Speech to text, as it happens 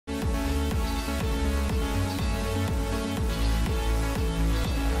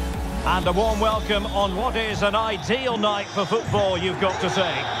And a warm welcome on what is an ideal night for football, you've got to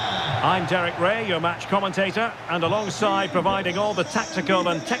say. I'm Derek Ray, your match commentator, and alongside providing all the tactical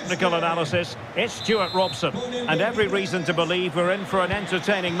and technical analysis, it's Stuart Robson. And every reason to believe we're in for an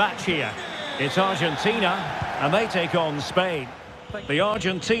entertaining match here. It's Argentina, and they take on Spain. The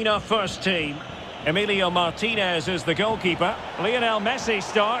Argentina first team. Emilio Martinez is the goalkeeper. Lionel Messi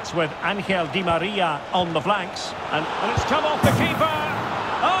starts with Angel Di Maria on the flanks. And it's come off the keeper.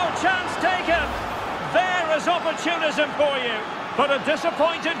 Oh, chance taken. There is opportunism for you. But a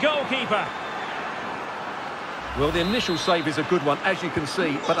disappointed goalkeeper. Well, the initial save is a good one, as you can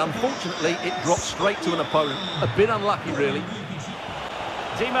see. But unfortunately, it dropped straight to an opponent. A bit unlucky, really.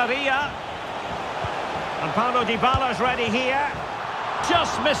 Di Maria. And Paulo Dybala's ready here.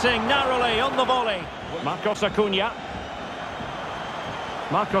 Just missing narrowly on the volley. Marcos Acuna.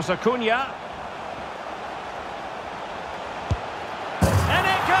 Marcos Acuna. And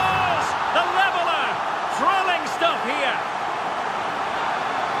it goes! The leveller! Thrilling stuff here.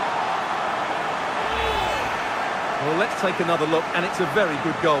 Well, let's take another look, and it's a very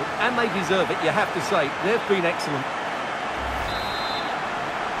good goal. And they deserve it, you have to say. They've been excellent.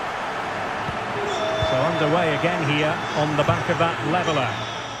 So underway again here on the back of that leveller.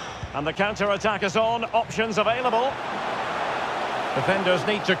 And the counter-attack is on, options available. Defenders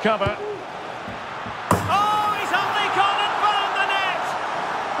need to cover. Oh, he's only gone and found the net!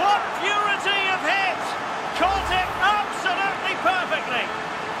 What purity of hit! Caught it absolutely perfectly!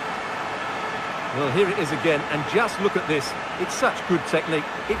 Well, here it is again, and just look at this. It's such good technique.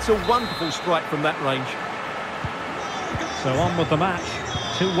 It's a wonderful strike from that range. So on with the match.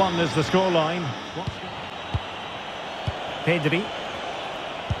 2-1 is the scoreline. Pedri.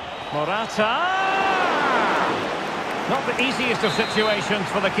 Morata! Not the easiest of situations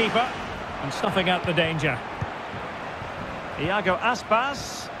for the keeper. And snuffing out the danger. Iago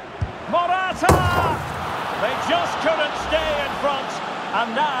Aspas. Morata! They just couldn't stay in front.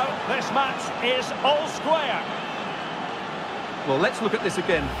 And now this match is all square. Well, let's look at this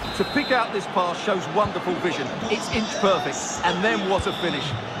again. To pick out this pass shows wonderful vision. It's inch perfect. And then what a finish.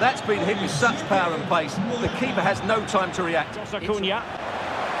 That's been hit with such power and pace. The keeper has no time to react. Acuna.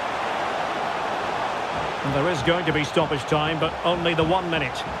 And there is going to be stoppage time, but only the 1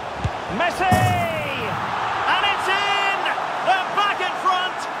 minute. Messi! And it's in! They're back in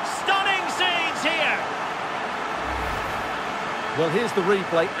front. Stunning scenes here. Well, here's the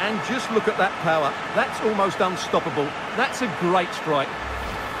replay, and just look at that power. That's almost unstoppable. That's a great strike.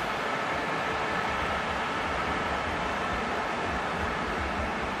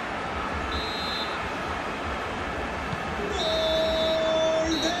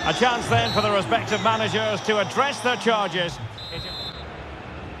 A chance then for the respective managers to address their charges.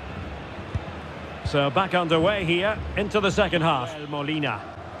 So back underway here into the second half. Molina.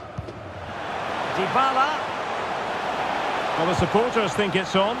 Dybala. Well, the supporters think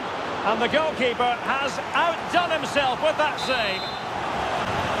it's on. And the goalkeeper has outdone himself with that save.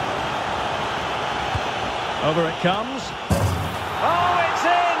 Over it comes. Oh, it's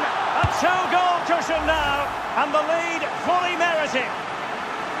in! A two-goal cushion now. And the lead fully merited.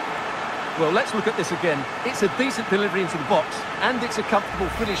 Well, let's look at this again. It's a decent delivery into the box, and it's a comfortable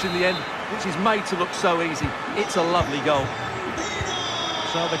finish in the end, which is made to look so easy. It's a lovely goal.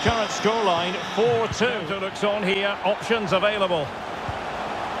 So the current scoreline, 4-2. Looks on here, options available.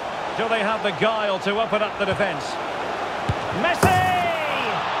 Do they have the guile to open up the defence? Messi!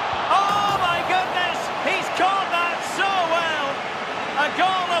 Oh my goodness! He's caught that so well! A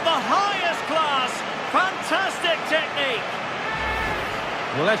goal of the highest class! Fantastic technique!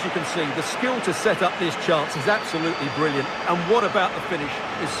 Well, as you can see, the skill to set up this chance is absolutely brilliant. And what about the finish?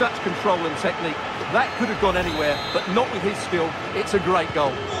 With such control and technique, that could have gone anywhere, but not with his skill. It's a great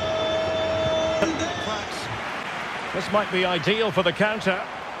goal. This might be ideal for the counter.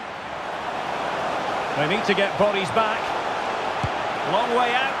 They need to get bodies back. Long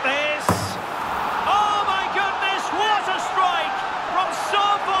way out this. Oh my goodness, what a strike! From so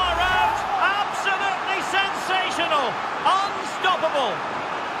far out, absolutely sensational, unstoppable.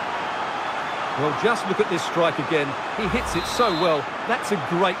 Well, just look at this strike again. He hits it so well. That's a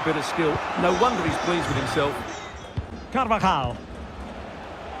great bit of skill. No wonder he's pleased with himself. Carvajal.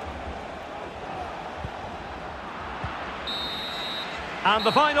 And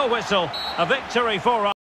the final whistle, a victory for us.